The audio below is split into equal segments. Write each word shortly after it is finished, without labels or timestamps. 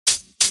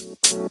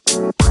Bags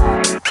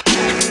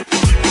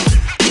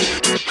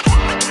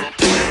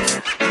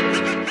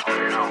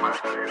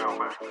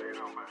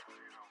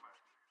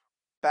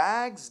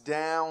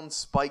down,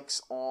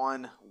 spikes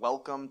on.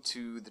 Welcome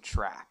to the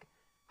track.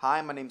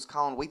 Hi, my name's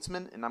Colin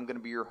Weitzman, and I'm going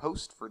to be your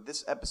host for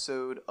this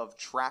episode of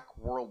Track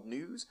World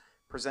News,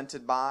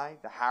 presented by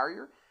The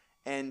Harrier.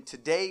 And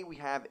today we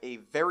have a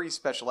very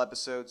special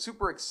episode,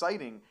 super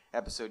exciting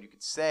episode, you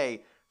could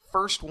say.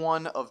 First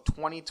one of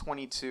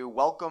 2022.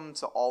 Welcome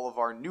to all of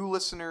our new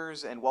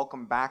listeners, and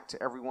welcome back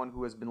to everyone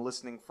who has been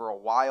listening for a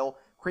while.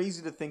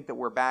 Crazy to think that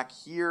we're back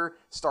here.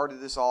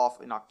 Started this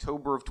off in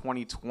October of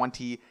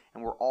 2020,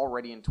 and we're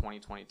already in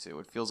 2022.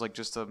 It feels like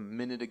just a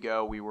minute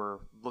ago we were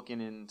looking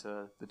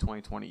into the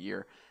 2020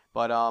 year.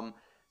 But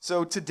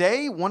so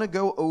today, want to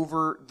go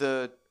over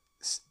the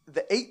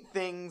 8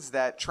 things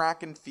that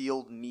track and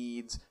field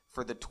needs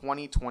for the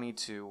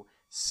 2022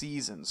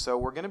 season. So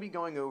we're going to be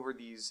going over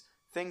these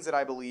things that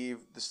I believe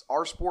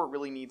our sport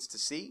really needs to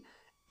see.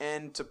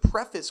 And to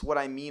preface what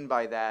I mean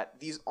by that,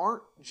 these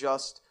aren't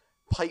just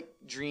pipe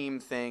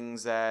dream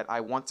things that I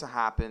want to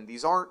happen.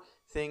 These aren't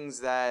things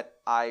that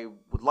I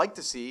would like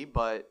to see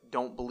but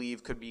don't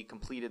believe could be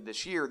completed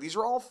this year. These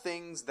are all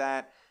things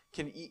that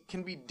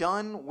can be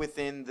done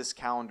within this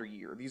calendar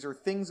year. These are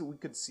things that we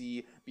could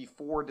see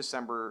before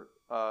December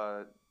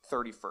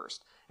 31st.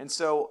 And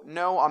so,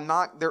 no, I'm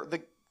not there.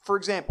 For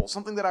example,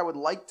 something that I would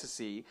like to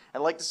see,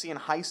 I'd like to see in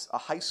a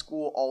high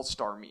school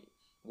all-star meet,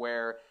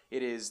 where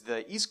it is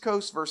the East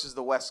Coast versus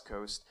the West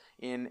Coast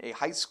in a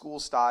high school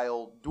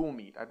style dual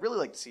meet. I'd really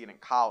like to see it in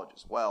college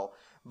as well,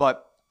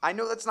 but I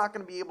know that's not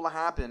going to be able to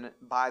happen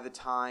by the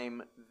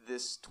time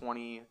this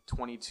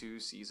 2022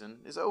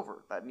 season is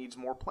over. That needs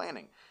more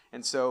planning.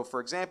 And so,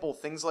 for example,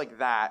 things like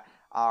that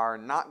are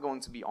not going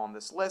to be on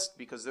this list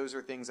because those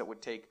are things that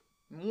would take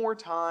more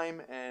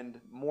time and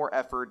more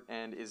effort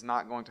and is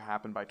not going to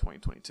happen by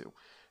 2022.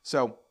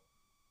 So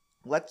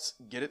let's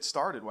get it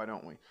started, why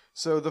don't we?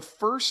 So the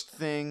first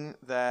thing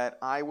that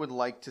I would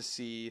like to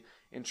see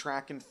in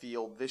track and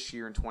field this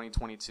year in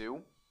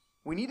 2022,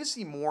 we need to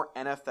see more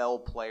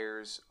NFL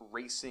players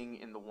racing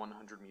in the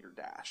 100-meter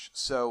dash.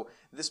 So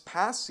this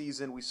past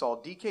season, we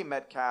saw DK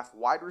Metcalf,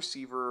 wide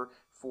receiver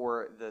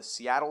for the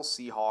Seattle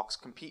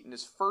Seahawks, compete in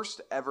his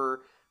first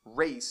ever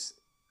race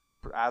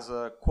as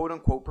a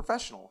quote-unquote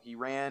professional. He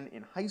ran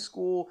in high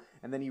school,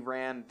 and then he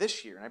ran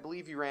this year. And I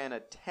believe he ran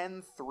a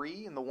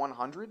 10.3 in the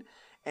 100.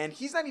 And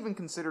he's not even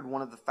considered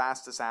one of the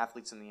fastest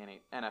athletes in the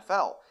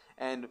NFL.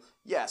 And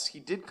yes, he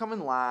did come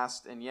in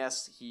last, and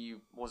yes, he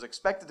was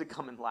expected to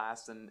come in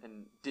last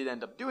and did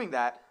end up doing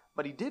that,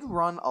 but he did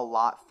run a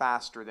lot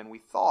faster than we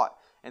thought.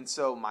 And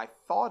so my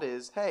thought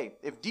is, hey,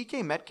 if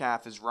DK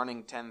Metcalf is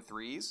running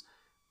 10.3s,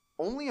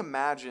 only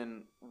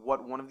imagine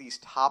what one of these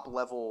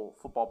top-level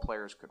football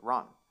players could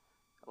run.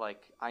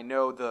 Like, I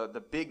know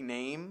the big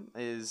name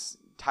is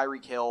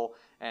Tyreek Hill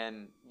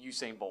and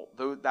Usain Bolt.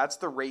 That's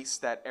the race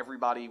that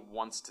everybody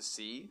wants to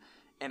see,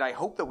 and I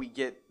hope that we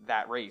get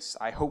that race.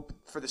 I hope,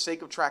 for the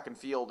sake of track and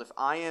field, if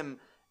I am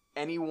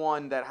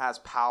anyone that has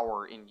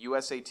power in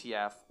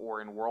USATF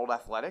or in World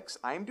Athletics,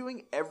 I am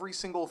doing every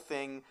single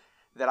thing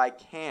that I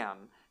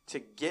can to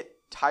get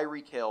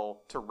Tyreek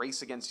Hill to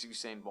race against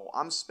Usain Bolt.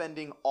 I'm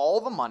spending all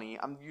the money.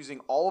 I'm using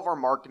all of our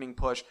marketing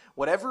push.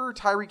 Whatever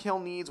Tyreek Hill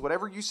needs,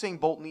 whatever Usain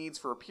Bolt needs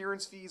for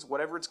appearance fees,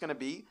 whatever it's going to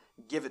be,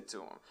 give it to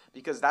him.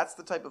 Because that's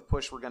the type of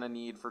push we're going to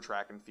need for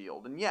track and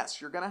field. And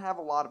yes, you're going to have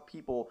a lot of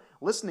people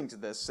listening to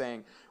this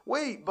saying,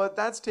 wait, but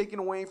that's taken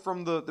away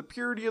from the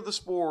purity of the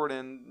sport,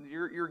 and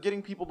you're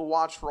getting people to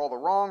watch for all the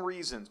wrong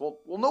reasons. Well,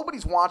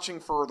 nobody's watching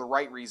for the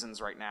right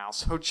reasons right now,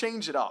 so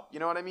change it up. You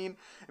know what I mean?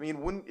 I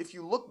mean, if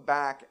you look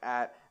back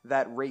at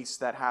that race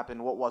that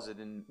happened, what was it,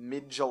 in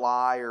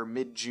mid-July or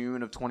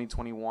mid-June of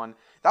 2021,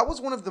 that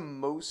was one of the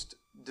most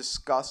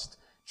discussed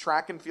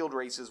track and field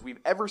races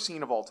we've ever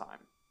seen of all time.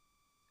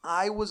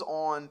 I was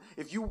on,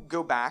 if you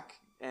go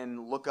back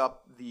and look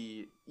up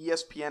the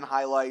ESPN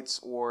highlights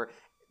or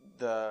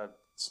the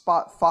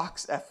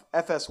Fox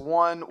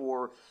FS1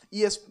 or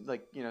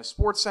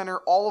Sports Center,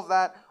 all of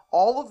that,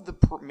 all of the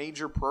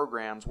major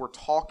programs were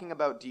talking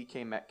about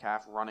DK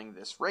Metcalf running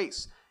this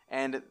race.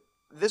 And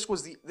this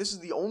is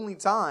the only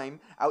time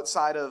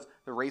outside of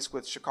the race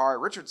with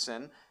Sha'Carri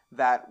Richardson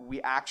that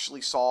we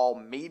actually saw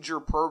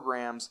major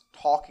programs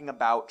talking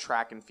about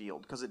track and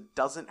field, because it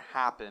doesn't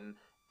happen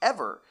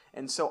ever.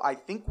 And so I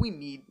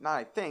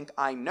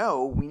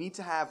know we need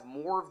to have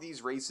more of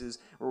these races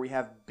where we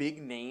have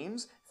big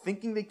names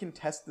thinking they can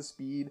test the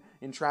speed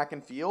in track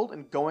and field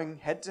and going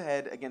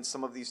head-to-head against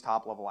some of these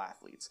top-level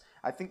athletes.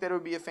 I think that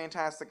would be a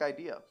fantastic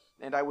idea,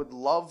 and I would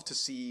love to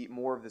see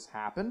more of this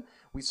happen.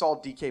 We saw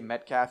DK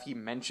Metcalf. He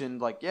mentioned,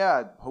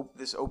 hope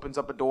this opens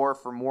up a door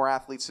for more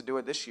athletes to do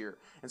it this year.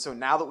 And so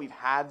now that we've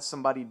had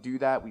somebody do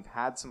that, we've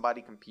had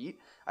somebody compete,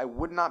 I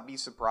would not be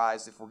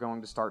surprised if we're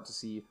going to start to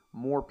see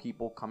more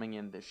people coming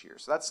in this year.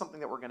 So that's something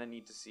that we're going to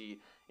need to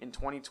see in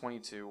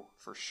 2022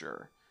 for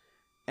sure.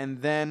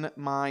 And then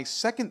my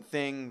second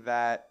thing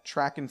that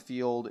track and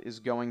field is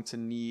going to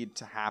need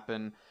to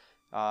happen,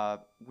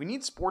 we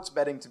need sports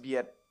betting to be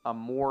at a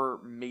more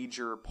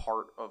major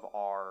part of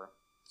our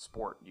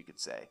sport, you could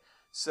say.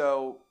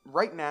 So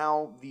right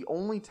now, the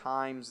only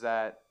times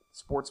that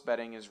sports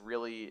betting is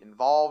really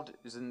involved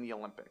is in the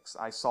Olympics.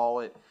 I saw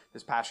it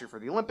this past year for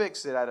the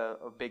Olympics. It had a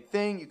big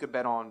thing. You could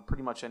bet on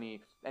pretty much any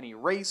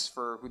race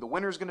for who the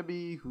winner is going to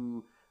be,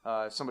 who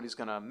somebody's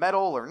going to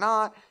medal or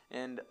not.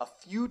 And a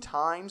few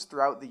times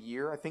throughout the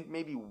year, I think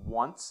maybe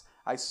once,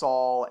 I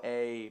saw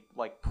a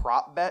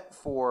prop bet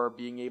for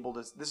being able to.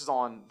 This is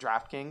on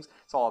DraftKings.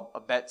 Saw a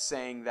bet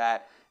saying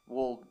that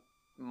will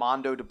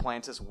Mondo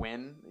Duplantis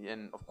win,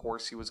 and of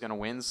course he was going to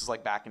win. This is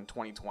back in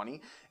 2020,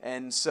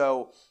 and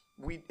so.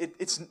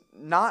 It's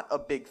not a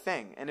big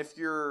thing. And if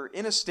you're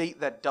in a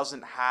state that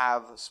doesn't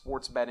have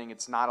sports betting,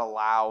 it's not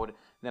allowed,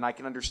 then I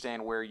can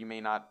understand where you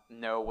may not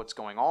know what's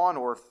going on.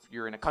 Or if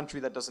you're in a country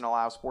that doesn't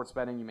allow sports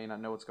betting, you may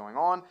not know what's going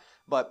on.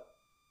 But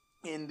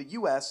in the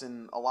U.S.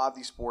 and a lot of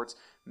these sports,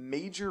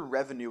 major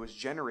revenue is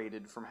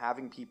generated from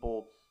having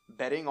people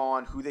betting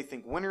on who they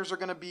think winners are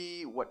going to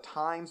be, what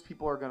times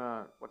people are going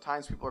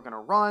to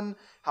run,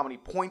 how many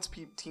points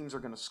teams are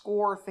going to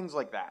score, things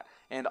like that.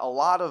 And a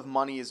lot of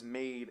money is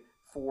made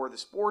for the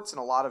sports, and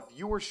a lot of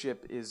viewership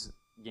is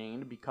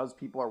gained because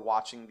people are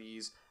watching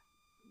these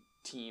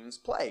teams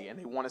play, and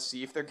they want to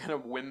see if they're going to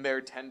win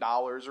their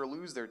 $10 or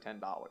lose their $10.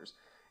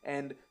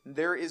 And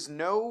there is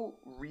no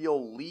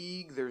real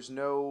league, there's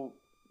no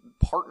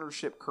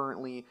partnership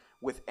currently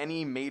with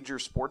any major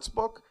sports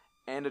book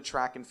and a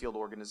track and field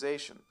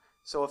organization.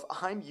 So if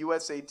I'm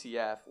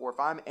USATF, or if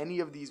I'm any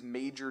of these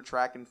major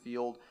track and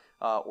field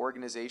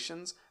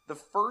organizations, the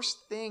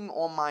first thing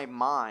on my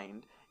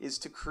mind is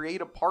to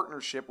create a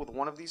partnership with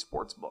one of these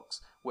sports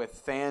books,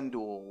 with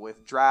FanDuel,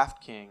 with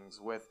DraftKings,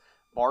 with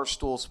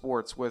Barstool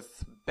Sports,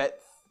 with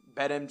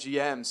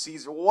BetMGM,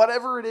 Caesar,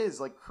 whatever it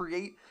is.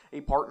 Create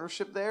a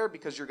partnership there,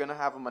 because you're going to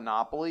have a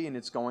monopoly and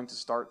it's going to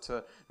start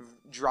to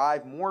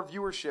drive more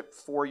viewership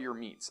for your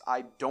meets.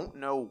 I don't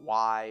know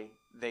why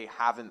they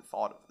haven't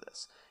thought of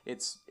this.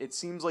 It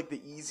seems like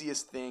the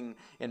easiest thing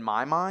in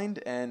my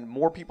mind, and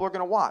more people are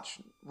going to watch,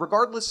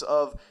 regardless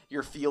of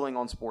your feeling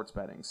on sports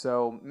betting.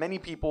 So many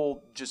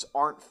people just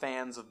aren't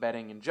fans of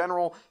betting in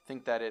general,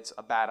 think that it's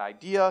a bad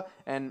idea,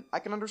 and I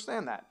can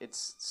understand that.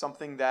 It's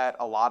something that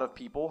a lot of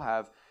people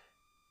have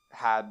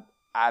had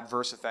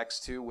adverse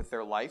effects to with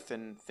their life,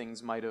 and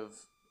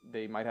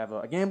they might have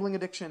a gambling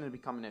addiction and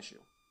become an issue.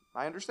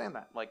 I understand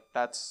that.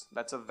 That's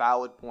a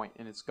valid point,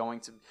 and it's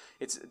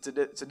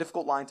a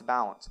difficult line to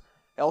balance.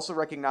 I also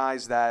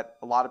recognize that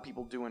a lot of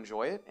people do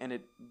enjoy it, and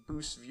it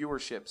boosts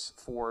viewerships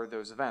for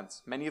those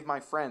events. Many of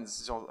my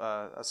friends,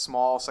 a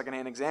small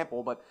secondhand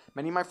example, but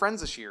many of my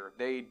friends this year,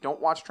 they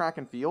don't watch track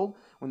and field.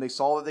 When they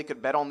saw that they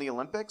could bet on the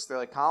Olympics, they're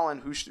like, Colin,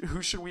 who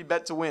should we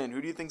bet to win? Who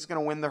do you think is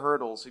going to win the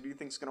hurdles? Who do you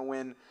think is going to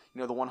win,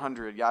 the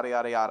 100, yada,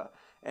 yada, yada.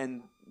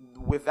 And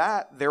with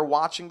that, they're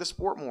watching the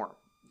sport more.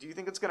 Do you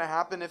think it's going to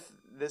happen if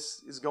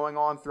this is going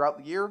on throughout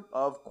the year?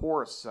 Of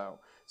course so.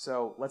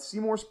 So let's see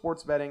more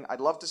sports betting. I'd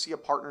love to see a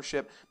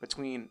partnership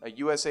between a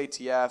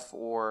USATF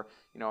or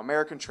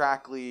American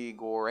Track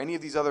League or any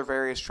of these other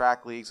various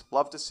track leagues.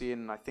 Love to see it,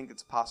 and I think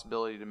it's a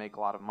possibility to make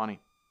a lot of money.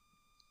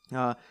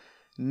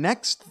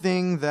 Next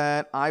thing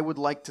that I would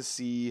like to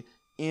see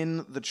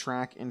in the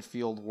track and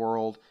field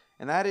world,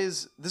 and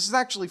this is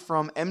actually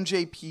from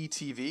MJP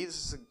TV.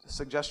 This is a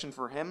suggestion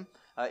for him.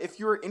 If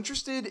you're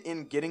interested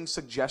in getting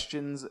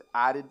suggestions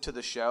added to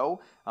the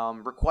show,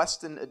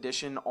 request an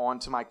addition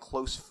onto my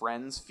close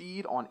friends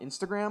feed on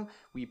Instagram.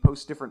 We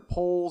post different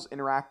polls,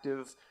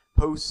 interactive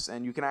posts,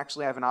 and you can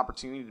actually have an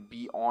opportunity to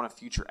be on a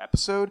future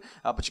episode.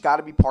 But you got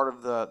to be part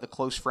of the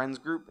close friends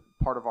group,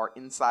 part of our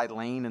inside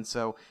lane, and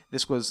so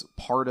this was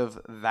part of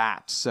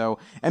that. So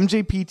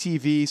MJP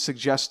TV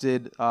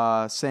suggested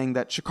saying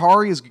that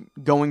Sha'Carri is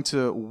going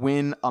to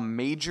win a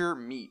major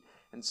meet.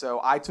 And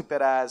so I took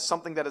that as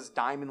something that is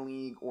Diamond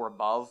League or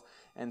above.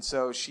 And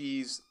so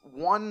she's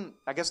won,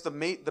 I guess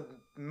the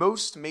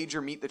most major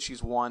meet that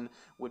she's won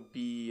would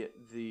be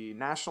the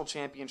national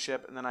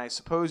championship. And then I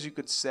suppose you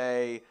could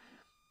say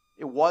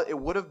it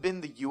would have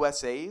been the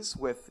USA's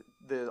with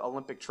the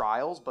Olympic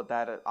trials, but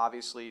that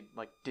obviously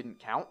didn't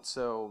count.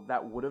 So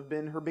that would have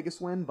been her biggest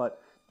win. But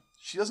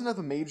she doesn't have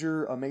a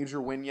major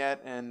win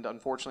yet, and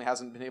unfortunately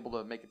hasn't been able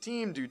to make a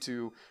team due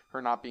to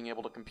her not being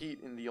able to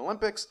compete in the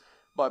Olympics.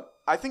 But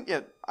I think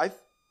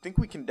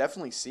we can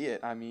definitely see it.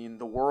 I mean,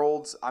 the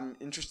Worlds, I'm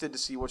interested to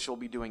see what she'll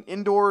be doing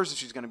indoors, if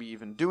she's going to be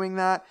even doing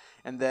that.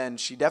 And then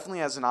she definitely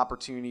has an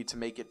opportunity to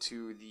make it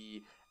to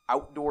the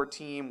outdoor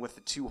team with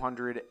the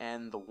 200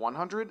 and the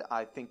 100.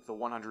 I think the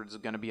 100 is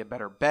going to be a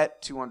better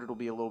bet. 200 will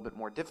be a little bit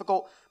more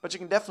difficult, but you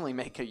can definitely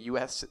make a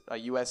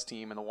US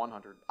team in the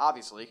 100.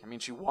 Obviously, I mean,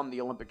 she won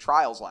the Olympic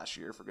trials last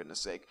year, for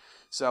goodness sake.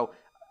 So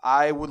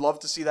I would love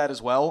to see that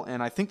as well,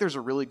 and I think there's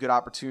a really good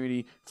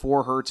opportunity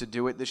for her to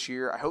do it this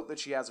year. I hope that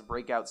she has a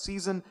breakout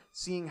season.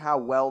 Seeing how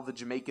well the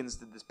Jamaicans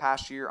did this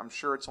past year, I'm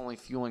sure it's only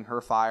fueling her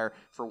fire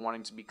for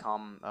wanting to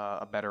become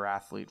a better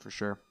athlete for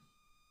sure.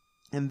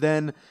 And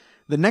then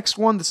the next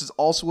one, this is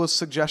also a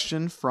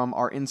suggestion from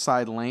our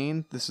inside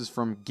lane. This is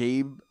from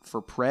Gabe for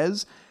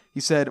Prez. He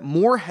said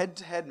more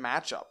head-to-head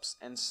matchups.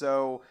 And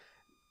so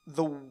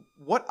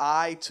what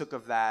I took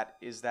of that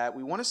is that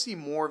we want to see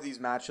more of these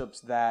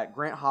matchups that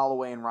Grant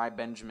Holloway and Rai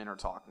Benjamin are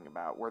talking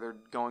about, where they're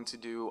going to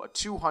do a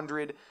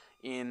 200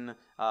 in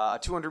a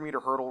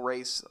 200-meter hurdle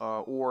race,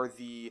 or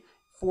the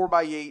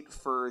 4x8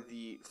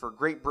 for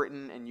Great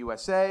Britain and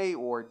USA,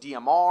 or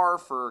DMR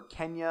for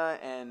Kenya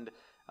and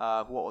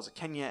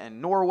Kenya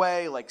and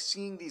Norway. Like,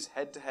 seeing these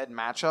head-to-head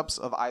matchups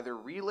of either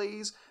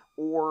relays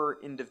or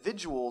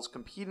individuals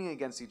competing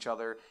against each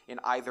other in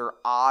either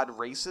odd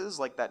races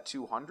like that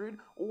 200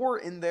 or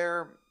in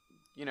their,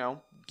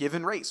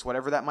 given race,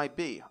 whatever that might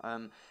be.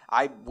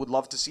 I would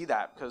love to see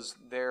that, because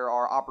there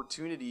are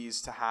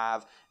opportunities to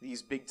have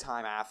these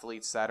big-time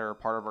athletes that are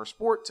part of our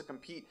sport to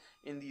compete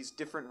in these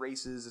different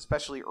races,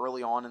 especially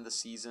early on in the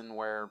season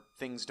where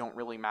things don't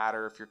really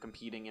matter if you're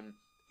competing in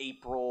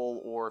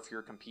April or if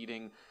you're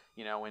competing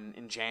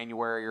in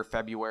January or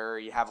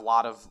February. You have a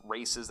lot of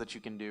races that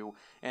you can do,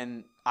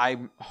 and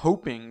I'm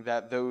hoping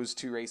that those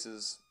two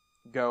races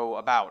go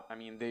about. I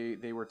mean,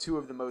 they were two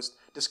of the most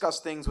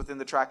discussed things within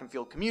the track and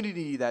field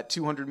community, that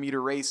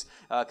 200-meter race,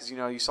 because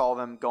you saw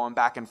them going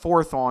back and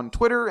forth on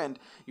Twitter, and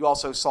you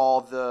also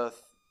saw the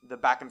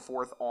back and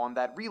forth on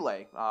that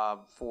relay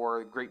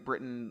for Great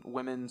Britain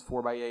women's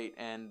 4x8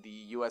 and the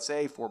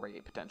USA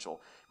 4x8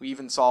 potential. We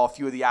even saw a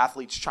few of the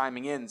athletes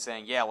chiming in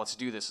saying, yeah, let's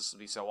do this. This will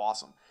be so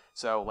awesome.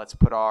 So let's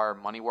put our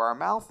money where our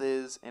mouth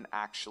is and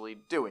actually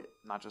do it,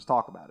 not just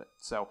talk about it.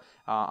 So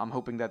I'm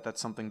hoping that that's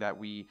something that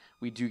we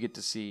do get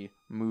to see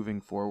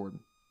moving forward.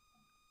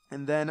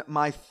 And then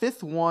my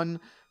fifth one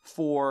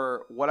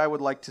for what I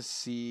would like to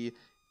see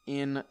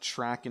in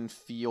track and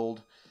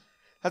field,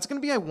 that's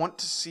going to be, I want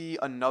to see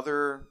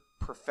another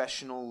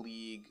professional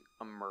league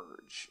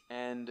emerge.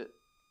 And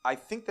I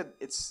think that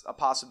it's a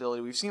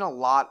possibility. We've seen a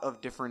lot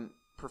of different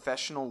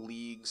professional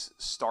leagues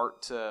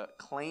start to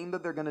claim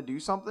that they're going to do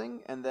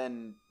something and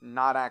then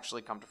not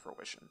actually come to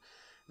fruition.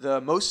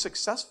 The most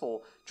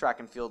successful track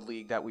and field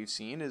league that we've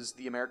seen is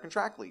the American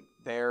Track League.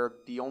 They're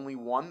the only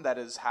one that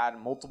has had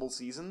multiple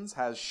seasons,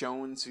 has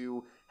shown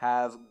to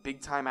have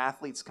big-time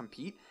athletes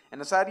compete,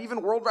 and has had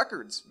even world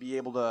records be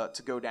able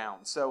to go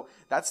down. So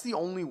that's the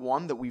only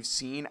one that we've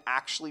seen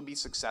actually be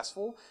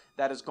successful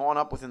that has gone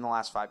up within the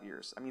last 5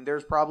 years. I mean,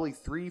 there's probably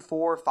 3,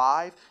 4,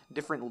 5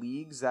 different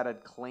leagues that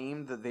had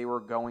claimed that they were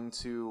going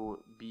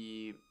to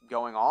be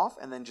going off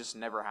and then just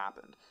never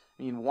happened.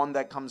 I mean, one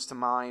that comes to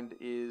mind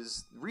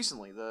is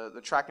recently the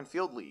Track and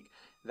Field League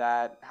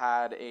that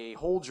had a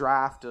whole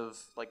draft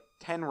of like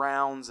 10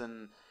 rounds,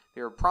 and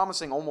they were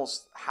promising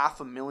almost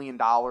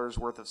 $500,000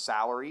 worth of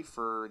salary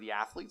for the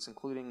athletes,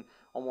 including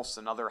almost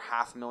another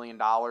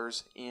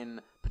 $500,000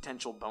 in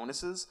potential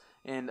bonuses,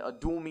 and a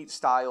dual meet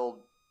style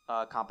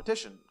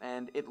competition.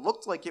 And it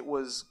looked like it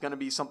was going to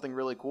be something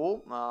really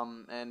cool.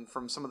 And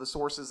from some of the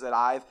sources that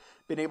I've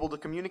been able to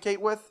communicate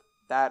with,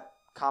 that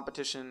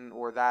competition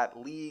or that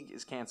league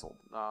is canceled.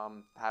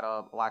 Had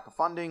a lack of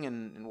funding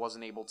and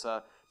wasn't able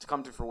to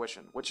come to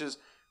fruition, which is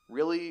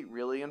really,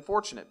 really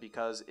unfortunate,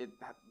 because it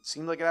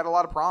seemed like it had a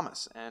lot of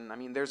promise. And I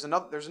mean, there's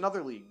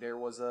another league. There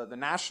was the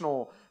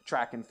National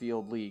Track and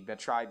Field League that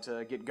tried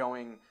to get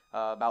going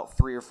about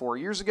 3 or 4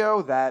 years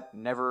ago that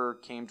never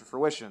came to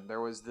fruition.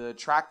 There was the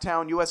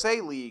Tracktown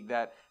USA League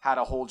that had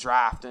a whole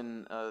draft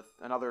and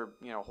another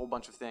whole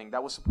bunch of things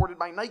that was supported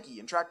by Nike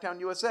and Tracktown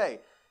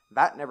USA.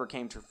 That never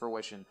came to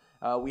fruition.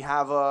 We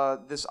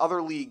have this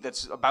other league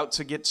that's about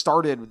to get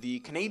started, the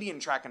Canadian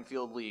Track and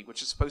Field League,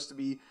 which is supposed to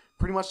be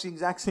pretty much the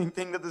exact same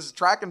thing that this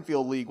Track and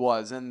Field League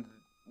was, and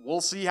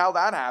we'll see how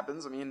that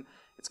happens. I mean,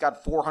 it's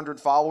got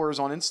 400 followers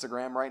on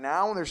Instagram right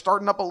now, and they're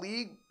starting up a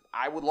league.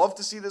 I would love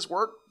to see this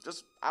work.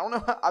 Just, I don't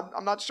know.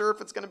 I'm not sure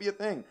if it's going to be a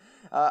thing.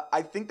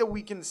 I think that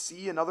we can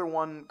see another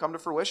one come to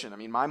fruition. I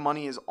mean, my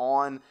money is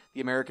on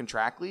the American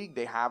Track League.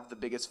 They have the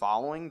biggest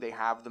following. They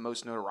have the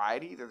most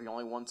notoriety. They're the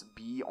only one to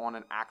be on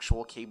an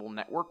actual cable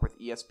network with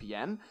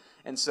ESPN.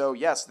 And so,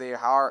 yes,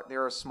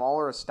 they're a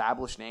smaller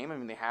established name. I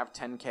mean, they have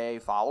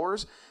 10K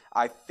followers.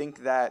 I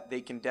think that they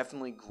can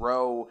definitely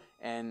grow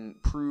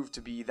and prove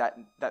to be that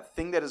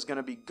thing that is going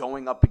to be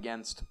going up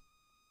against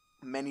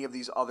many of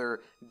these other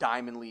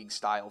Diamond League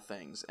style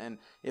things. And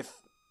if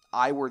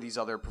I were these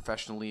other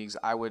professional leagues,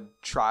 I would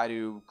try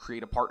to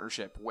create a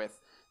partnership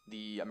with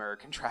the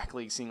American Track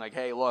League, seeing like,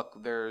 hey,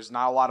 look, there's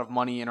not a lot of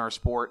money in our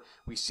sport.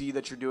 We see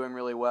that you're doing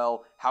really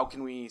well. How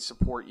can we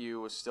support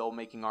you with still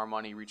making our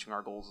money, reaching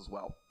our goals as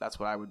well? That's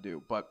what I would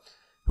do. But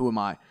who am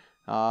I?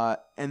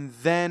 And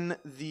then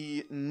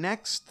the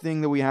next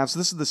thing that we have, so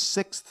this is the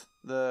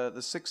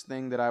sixth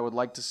thing that I would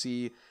like to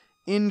see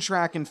in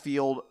track and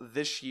field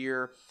this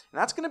year, and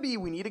that's going to be,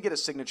 we need to get a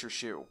signature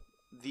shoe.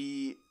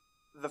 The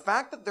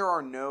fact that there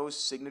are no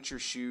signature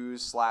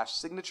shoes /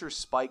 signature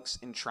spikes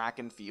in track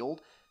and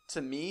field,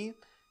 to me,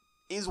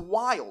 is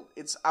wild.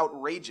 It's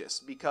outrageous,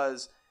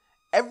 because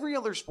every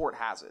other sport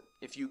has it.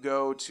 If you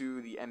go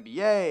to the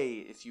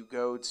NBA, if you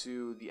go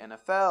to the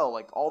NFL,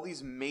 like all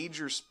these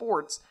major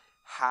sports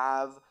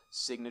have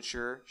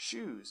signature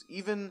shoes.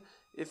 Even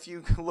If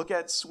you look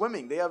at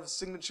swimming, they have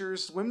signature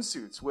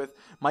swimsuits with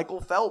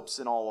Michael Phelps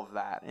and all of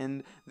that.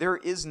 And there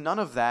is none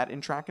of that in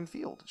track and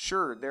field.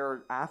 Sure, there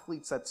are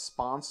athletes that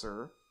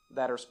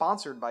are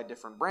sponsored by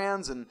different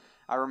brands. And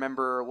I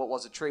remember, what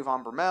was it,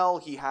 Trayvon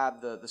Bromell, he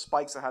had the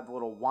spikes that had the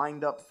little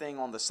wind-up thing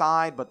on the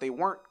side, but they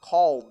weren't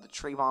called the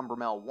Trayvon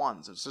Bromell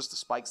ones. It was just the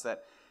spikes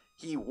that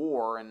he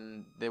wore,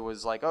 and it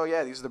was like, oh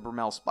yeah, these are the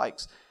Bromell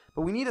spikes.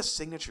 But we need a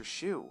signature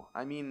shoe.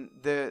 I mean,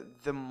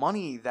 the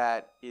money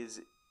that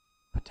is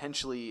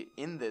potentially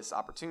in this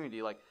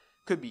opportunity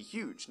could be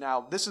huge.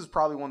 Now, this is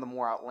probably one of the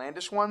more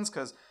outlandish ones,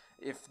 because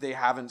if they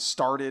haven't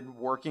started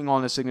working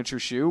on a signature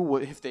shoe,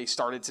 if they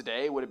started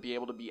today, would it be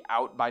able to be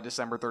out by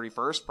December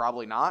 31st?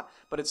 Probably not.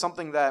 But it's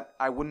something that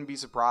I wouldn't be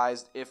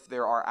surprised if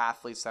there are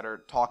athletes that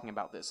are talking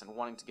about this and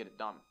wanting to get it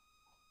done.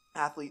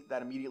 Athlete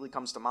that immediately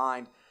comes to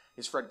mind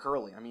is Fred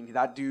Kerley. I mean,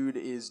 that dude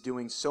is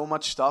doing so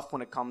much stuff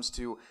when it comes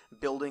to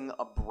building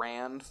a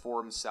brand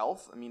for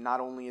himself. I mean, not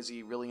only is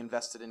he really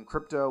invested in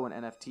crypto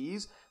and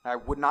NFTs, I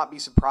would not be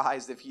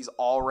surprised if he's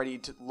already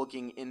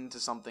looking into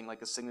something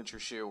like a signature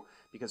shoe,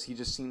 because he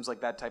just seems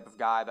like that type of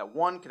guy that,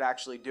 one, could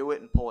actually do it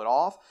and pull it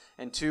off,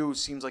 and two,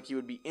 seems like he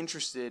would be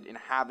interested in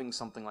having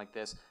something like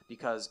this,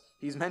 because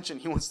he's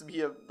mentioned he wants to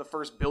be the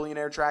first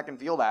billionaire track and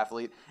field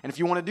athlete, and if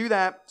you want to do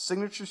that,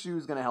 signature shoe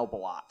is going to help a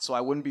lot. So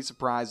I wouldn't be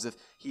surprised if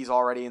he's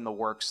already in the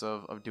works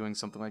of doing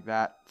something like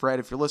that.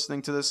 Fred, if you're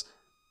listening to this,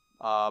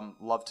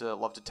 love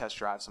to test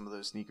drive some of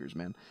those sneakers,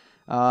 man.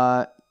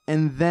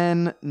 And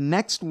then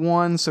next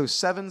one, so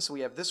 7. So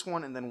we have this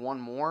one and then one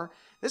more.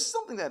 This is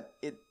something that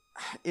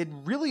it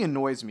really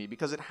annoys me,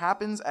 because it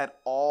happens at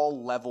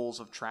all levels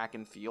of track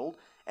and field,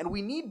 and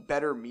we need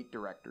better meet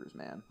directors,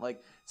 man.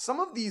 Like, some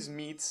of these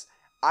meets,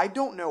 I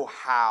don't know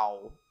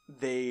how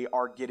they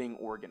are getting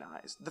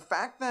organized. The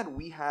fact that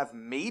we have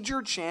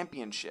major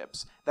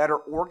championships that are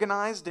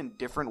organized in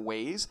different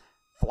ways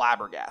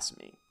flabbergasts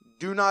me.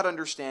 Do not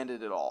understand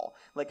it at all.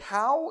 Like,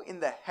 how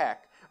in the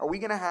heck are we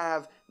going to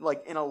have,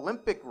 like, an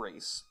Olympic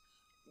race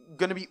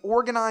going to be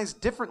organized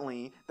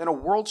differently than a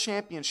world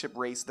championship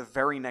race the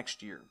very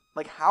next year?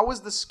 Like, how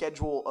is the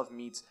schedule of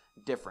meets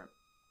different?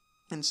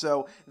 And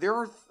so there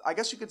are, I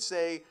guess you could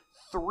say,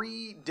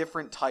 3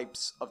 different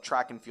types of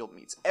track and field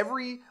meets.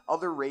 Every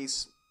other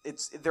race,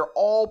 they're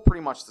all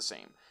pretty much the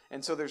same.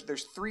 And so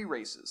there's 3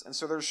 races. And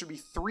so there should be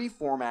 3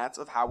 formats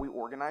of how we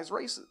organize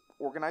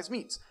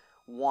meets.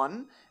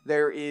 1,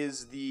 there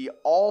is the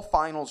all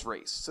finals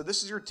race. So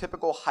this is your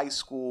typical high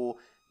school,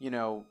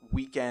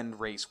 weekend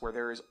race where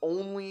there is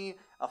only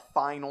a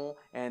final,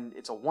 and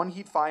it's a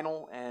 1-heat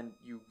final, and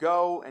you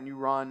go and you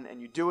run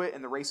and you do it,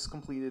 and the race is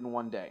completed in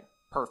 1 day.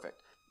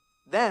 Perfect.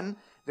 Then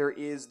there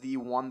is the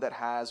one that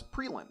has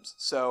prelims.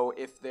 So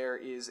if there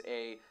is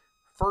a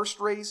first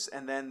race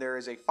and then there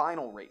is a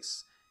final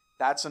race,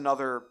 that's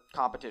another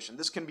competition.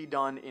 This can be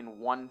done in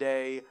 1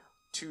 day,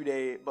 2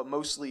 day, but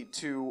mostly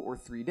 2 or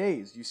 3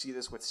 days. You see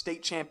this with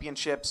state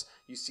championships,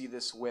 you see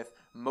this with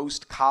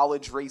most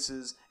college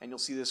races, and you'll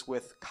see this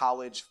with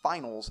college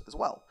finals as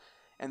well.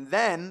 And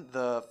then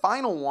the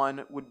final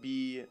one would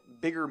be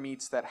bigger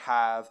meets that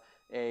have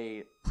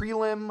a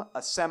prelim,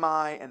 a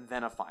semi, and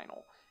then a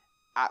final.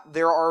 I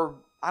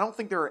don't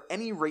think there are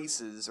any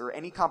races or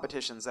any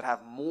competitions that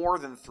have more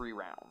than 3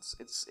 rounds.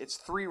 It's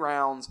 3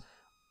 rounds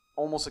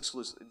almost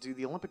exclusively. Do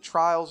the Olympic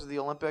trials or the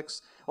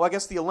Olympics? Well, I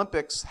guess the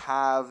Olympics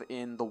have,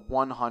 in the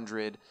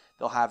 100,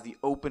 they'll have the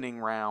opening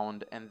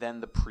round and then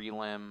the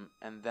prelim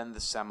and then the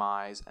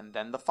semis and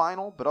then the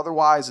final. But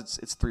otherwise,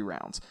 it's 3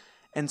 rounds.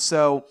 And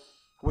so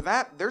with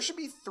that, there should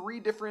be 3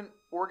 different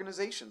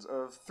organizations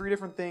of 3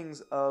 different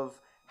things of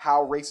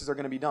how races are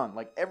going to be done.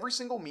 Like, every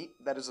single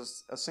meet that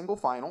is a single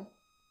final,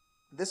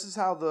 this is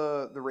how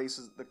the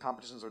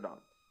competitions are done.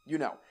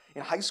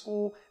 In high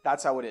school,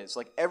 that's how it is.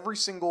 Like, every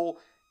single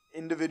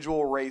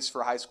individual race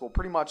for high school,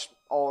 pretty much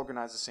all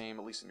organized the same,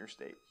 at least in your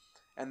state.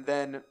 And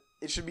then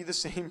it should be the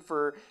same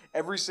for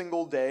every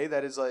single day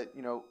that is a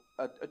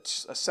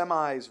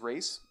semis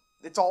race.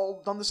 It's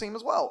all done the same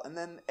as well. And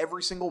then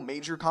every single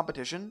major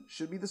competition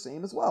should be the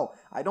same as well.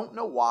 I don't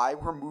know why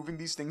we're moving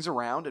these things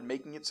around and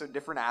making it so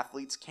different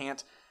athletes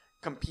can't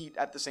compete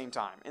at the same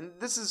time. And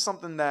this is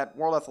something that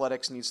World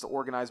Athletics needs to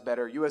organize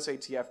better.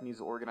 USATF needs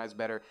to organize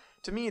better.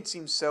 To me, it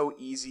seems so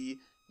easy,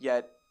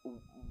 yet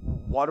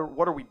what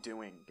are we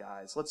doing,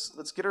 guys?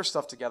 Let's get our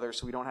stuff together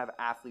so we don't have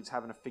athletes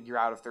having to figure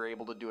out if they're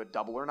able to do a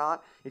double or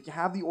not. If you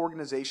have the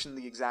organization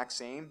the exact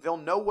same, they'll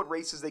know what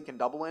races they can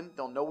double in,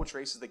 they'll know which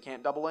races they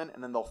can't double in,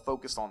 and then they'll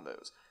focus on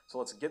those. So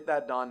let's get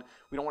that done.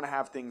 We don't want to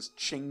have things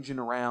changing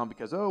around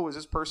because, is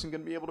this person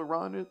going to be able to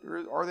run it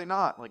or are they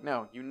not? Like,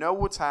 no, you know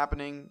what's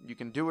happening. You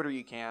can do it or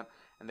you can't,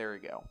 and there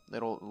you go.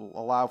 It'll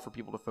allow for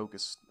people to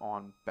focus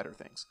on better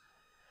things.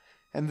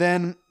 And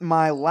then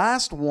my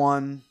last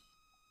one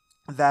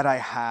that I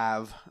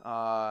have,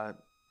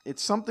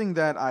 it's something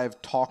that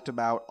I've talked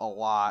about a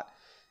lot,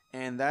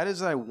 and that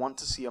is I want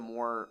to see a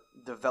more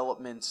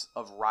development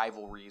of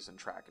rivalries in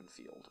track and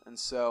field. And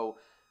so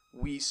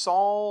we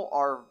saw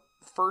our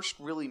first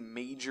really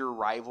major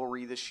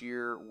rivalry this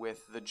year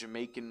with the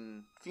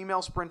Jamaican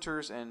female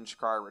sprinters and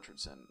Sha'Carri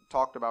Richardson.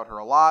 Talked about her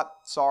a lot.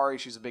 Sorry,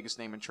 she's the biggest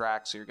name in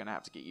track, so you're going to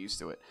have to get used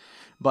to it.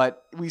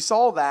 But we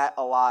saw that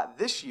a lot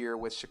this year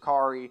with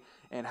Sha'Carri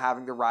and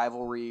having the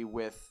rivalry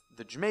with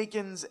the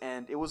Jamaicans,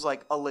 and it was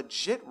like a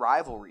legit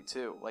rivalry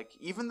too. Like,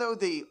 even though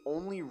they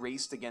only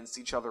raced against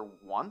each other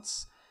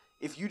once,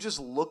 if you just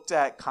looked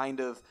at kind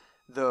of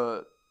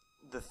the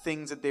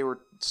things that they were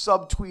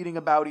subtweeting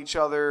about each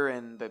other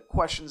and the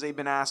questions they've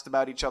been asked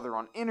about each other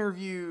on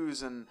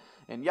interviews and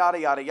yada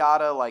yada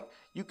yada, like,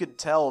 you could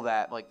tell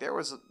that like there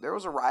was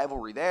a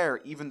rivalry there,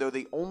 even though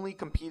they only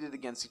competed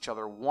against each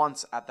other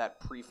once at that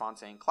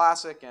Prefontaine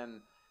Classic,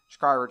 and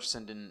Sha'Carri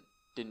Richardson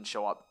didn't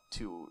show up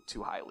too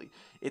highly.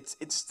 It's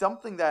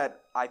something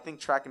that I think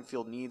track and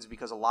field needs,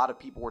 because a lot of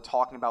people were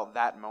talking about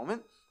that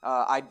moment.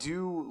 I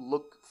do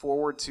look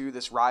forward to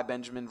this Rai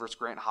Benjamin versus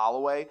Grant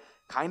Holloway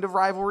kind of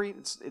rivalry.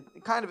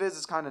 It kind of is.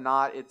 It's kind of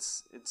not.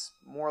 It's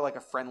more like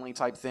a friendly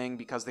type thing,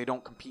 because they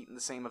don't compete in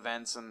the same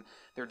events and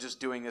they're just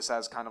doing this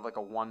as kind of like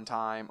a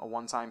one-time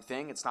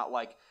thing. It's not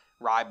like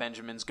Rai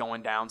Benjamin's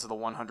going down to the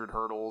 100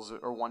 hurdles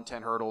or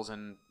 110 hurdles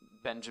and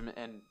Benjamin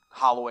and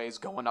Holloway's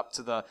going up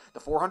to the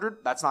 400.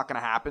 That's not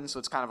going to happen. So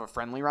it's kind of a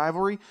friendly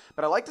rivalry.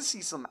 But I like to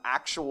see some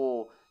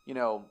actual,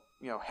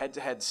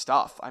 head-to-head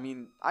stuff. I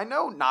mean, I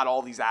know not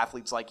all these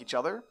athletes like each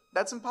other.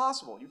 That's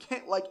impossible. You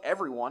can't like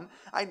everyone.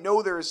 I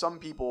know there are some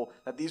people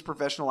that these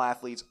professional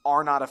athletes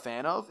are not a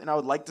fan of, and I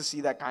would like to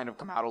see that kind of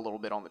come out a little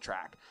bit on the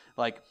track.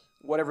 Like,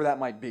 whatever that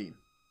might be.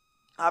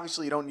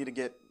 Obviously, you don't need to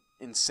get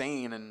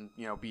insane and,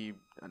 be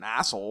an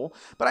asshole,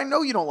 but I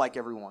know you don't like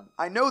everyone.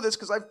 I know this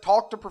because I've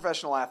talked to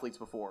professional athletes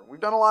before. We've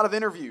done a lot of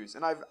interviews,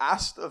 and I've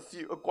asked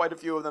quite a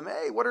few of them,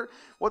 hey, what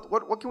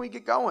can we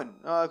get going?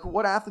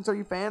 What athletes are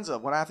you fans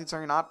of? What athletes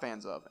are you not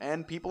fans of?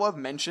 And people have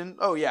mentioned,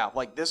 oh yeah,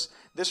 like this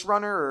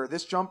runner or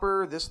this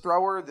jumper, this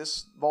thrower,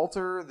 this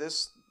vaulter,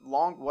 this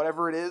long,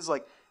 whatever it is.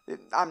 Like,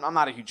 I'm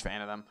not a huge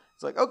fan of them.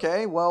 It's like,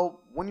 okay,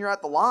 well, when you're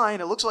at the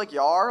line, it looks like you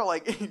are.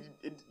 Like,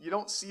 you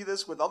don't see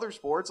this with other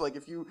sports. Like,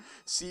 if you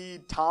see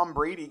Tom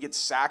Brady get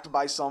sacked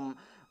by some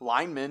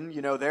lineman,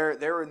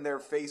 they're in their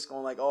face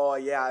going like, oh,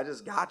 yeah, I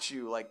just got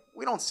you. Like,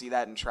 we don't see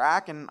that in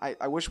track, and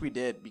I wish we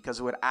did,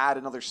 because it would add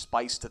another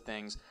spice to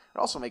things. It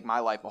would also make my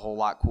life a whole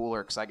lot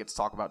cooler, because I get to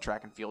talk about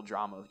track and field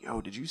drama. Yo,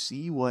 did you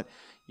see what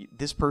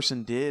this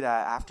person did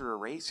after a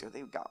race?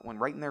 They got one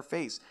right in their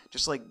face.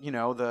 Just like, the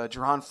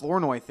Jerron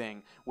Flournoy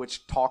thing,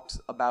 which talked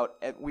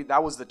about,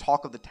 that was the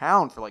talk of the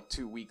town for like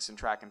 2 weeks in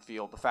track and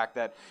field. The fact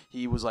that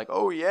he was like,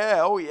 oh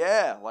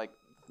yeah, like,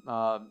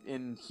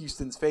 in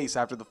Houston's face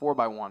after the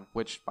 4x1,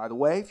 which, by the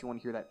way, if you want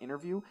to hear that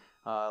interview,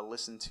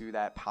 listen to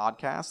that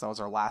podcast. That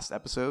was our last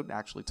episode.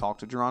 Actually talked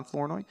to Jerron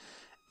Flournoy.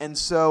 And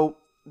so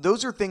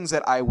those are things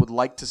that I would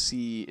like to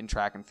see in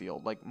track and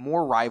field, like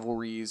more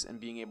rivalries and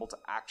being able to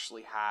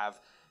actually have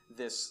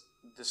this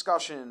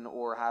discussion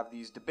or have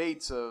these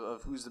debates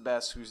of who's the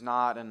best, who's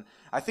not. And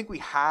I think we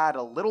had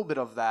a little bit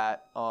of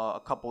that a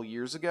couple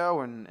years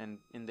ago, and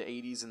in the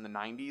 80s and the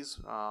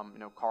 90s.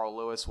 Carl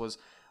Lewis was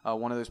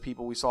one of those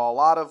people we saw a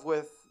lot of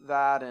with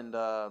that, and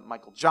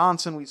Michael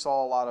Johnson, we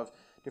saw a lot of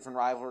different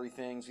rivalry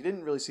things. We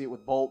didn't really see it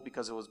with Bolt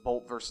because it was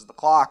Bolt versus the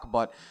clock,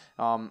 but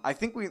I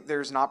think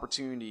there's an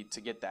opportunity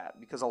to get that,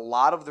 because a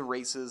lot of the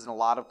races and a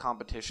lot of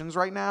competitions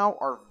right now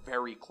are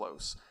very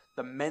close.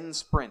 The men's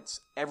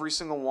sprints, every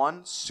single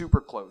one, super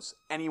close.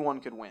 Anyone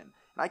could win.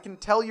 And I can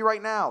tell you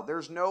right now,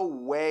 there's no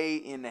way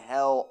in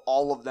hell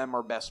all of them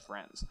are best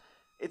friends.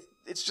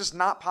 It's just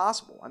not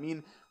possible. I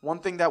mean, one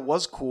thing that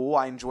was cool,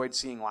 I enjoyed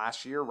seeing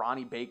last year,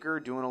 Ronnie Baker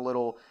doing a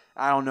little,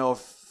 I don't know if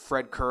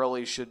Fred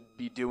Curley should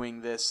be doing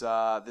this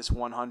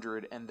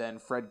 100, and then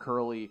Fred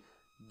Curley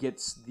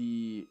gets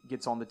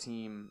on the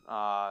team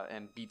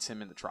and beats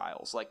him in the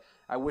trials. Like,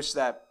 I wish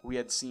that we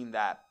had seen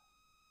that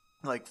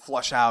like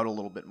flush out a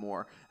little bit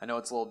more. I know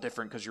it's a little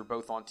different because you're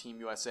both on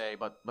Team USA,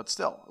 but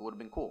still, it would have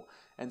been cool.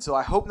 And so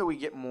I hope that we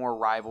get more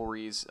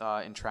rivalries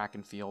in track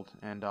and field.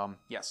 And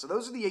so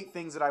those are the 8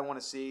 things that I want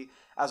to see.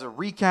 As a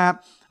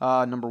recap,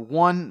 number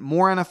 1,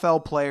 more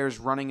NFL players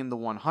running in the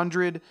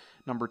 100.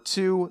 Number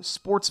 2,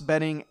 sports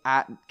betting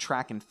at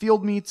track and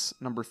field meets.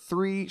 Number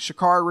 3,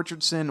 Sha'Carri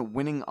Richardson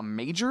winning a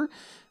major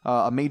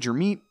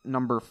meet.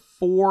 Number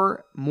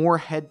 4, more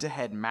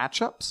head-to-head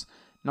matchups.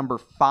 Number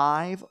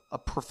 5, a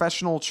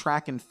professional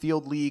track and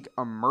field league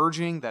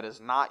emerging that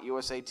is not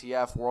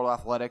USATF, World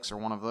Athletics, or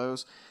one of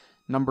those.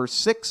 Number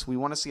 6, we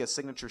want to see a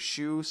signature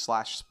shoe /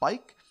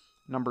 spike.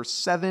 Number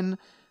 7,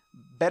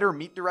 better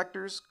meet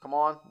directors. Come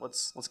on,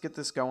 let's get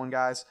this going,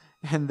 guys.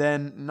 And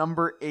then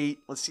number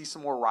 8, let's see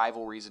some more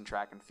rivalries in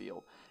track and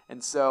field.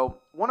 And so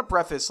I want to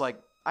preface,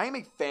 like, I am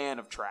a fan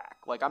of track.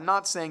 Like, I'm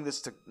not saying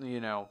this to,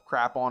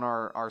 crap on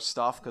our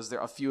stuff, because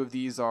a few of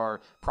these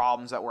are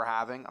problems that we're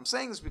having. I'm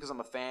saying this because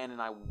I'm a fan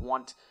and I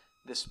want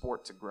this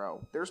sport to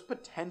grow. There's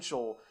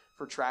potential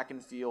for track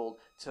and field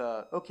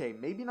to,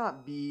 maybe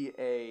not be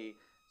a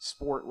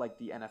sport like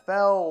the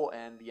NFL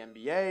and the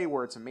NBA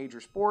where it's a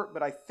major sport,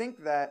 but I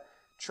think that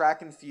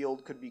track and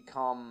field could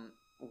become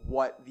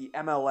what the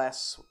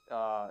MLS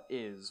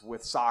is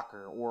with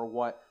soccer, or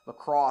what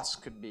lacrosse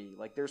could be.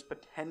 Like, there's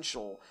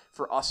potential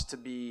for us to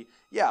be,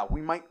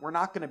 we're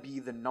not going to be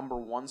the number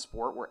one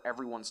sport where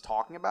everyone's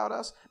talking about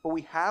us, but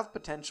we have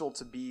potential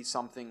to be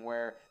something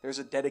where there's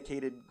a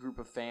dedicated group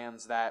of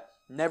fans that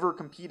never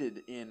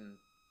competed in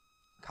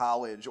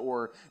college,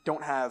 or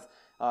don't have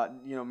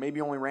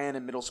maybe only ran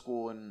in middle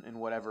school and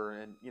whatever,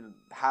 and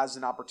has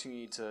an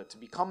opportunity to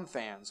become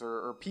fans,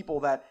 or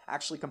people that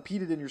actually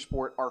competed in your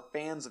sport are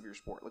fans of your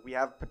sport. Like, we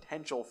have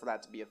potential for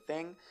that to be a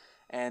thing,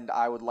 and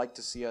I would like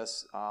to see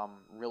us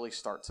really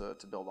start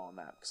to build on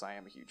that, because I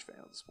am a huge fan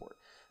of the sport.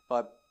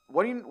 But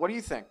what do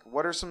you think?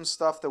 What are some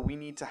stuff that we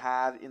need to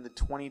have in the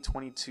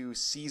 2022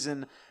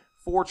 season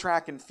for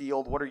track and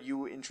field? What are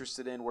you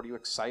interested in? What are you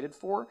excited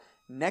for?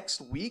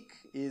 Next week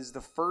is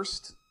the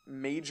first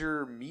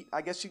major meet,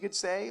 I guess you could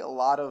say. A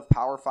lot of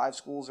Power 5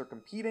 schools are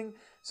competing.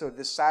 So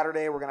this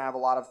Saturday, we're going to have a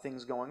lot of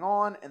things going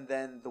on. And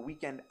then the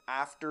weekend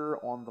after,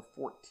 on the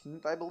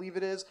 14th, I believe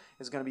it is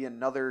going to be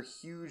another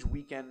huge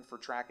weekend for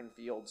track and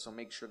field. So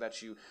make sure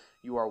that you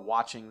are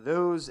watching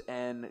those,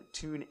 and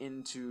tune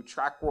into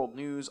Track World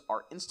News,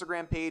 our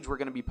Instagram page. We're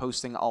going to be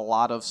posting a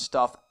lot of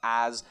stuff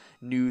as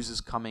news is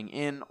coming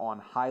in on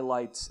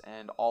highlights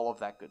and all of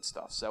that good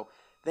stuff. So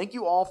thank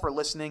you all for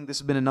listening. This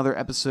has been another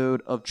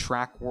episode of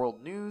Track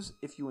World News.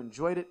 If you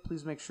enjoyed it,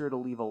 please make sure to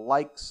leave a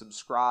like,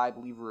 subscribe,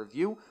 leave a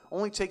review.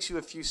 Only takes you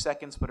a few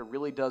seconds, but it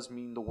really does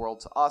mean the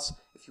world to us.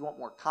 If you want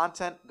more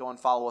content, go and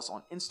follow us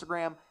on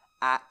Instagram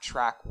at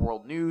Track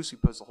World News. We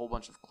post a whole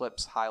bunch of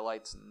clips,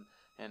 highlights,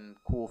 and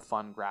cool,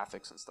 fun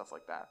graphics and stuff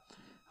like that.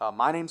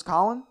 My name's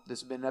Colin. This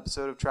has been an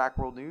episode of Track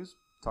World News.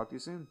 Talk to you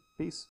soon.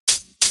 Peace.